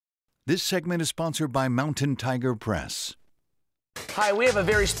This segment is sponsored by Mountain Tiger Press. Hi, we have a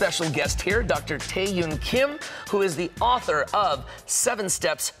very special guest here, Dr. Tae Yun Kim, who is the author of 7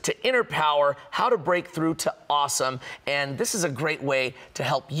 Steps to Inner Power, How to Break Through to Awesome. And this is a great way to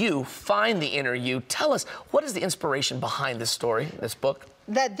help you find the inner you. Tell us, what is the inspiration behind this story, this book?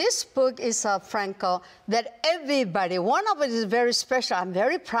 That this book is, Franco, that everybody, one of it is very special. I'm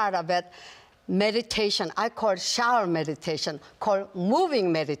very proud of it. Meditation, I call it shower meditation, called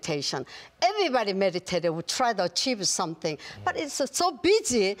moving meditation. Everybody meditated, would try to achieve something, but it's so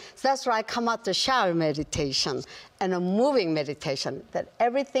busy, that's why I come out to shower meditation and a moving meditation, that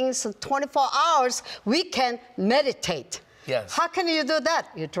everything's 24 hours, we can meditate. Yes. How can you do that?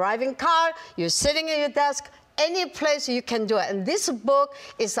 You're driving car, you're sitting at your desk, any place you can do it. And this book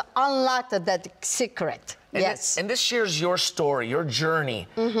is unlocked that secret. And yes. And this shares your story, your journey,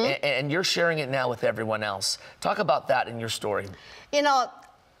 and you're sharing it now with everyone else. Talk about that in your story. You know,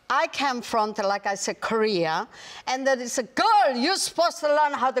 I came from, like I said, Korea, and that is a girl, you're supposed to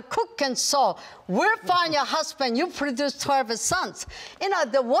learn how to cook and sew. We'll find your husband, you produce 12 sons. You know,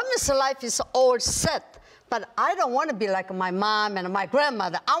 the woman's life is all set. But I don't want to be like my mom and my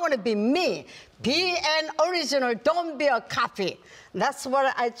grandmother. I want to be me. Be an original, don't be a copy. That's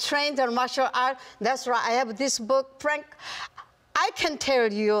what I trained in martial art. That's why I have this book, Frank. I can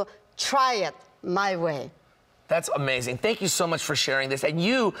tell you, try it my way. That's amazing. Thank you so much for sharing this. And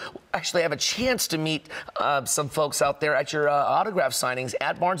you actually have a chance to meet some folks out there at your autograph signings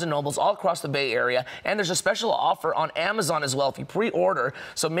at Barnes & Nobles all across the Bay Area. And there's a special offer on Amazon as well if you pre-order.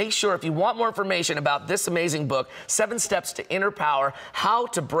 So make sure, if you want more information about this amazing book, 7 Steps to Inner Power, How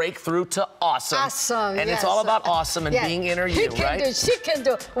to Break Through to Awesome. Awesome, and yes. it's all about awesome and being inner you, right? He can do, she can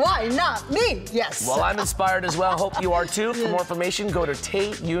do. Why not me? Yes. Well, I'm inspired as well. Hope you are too. For more information, go to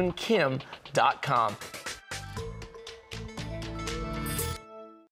taeyunkim.com.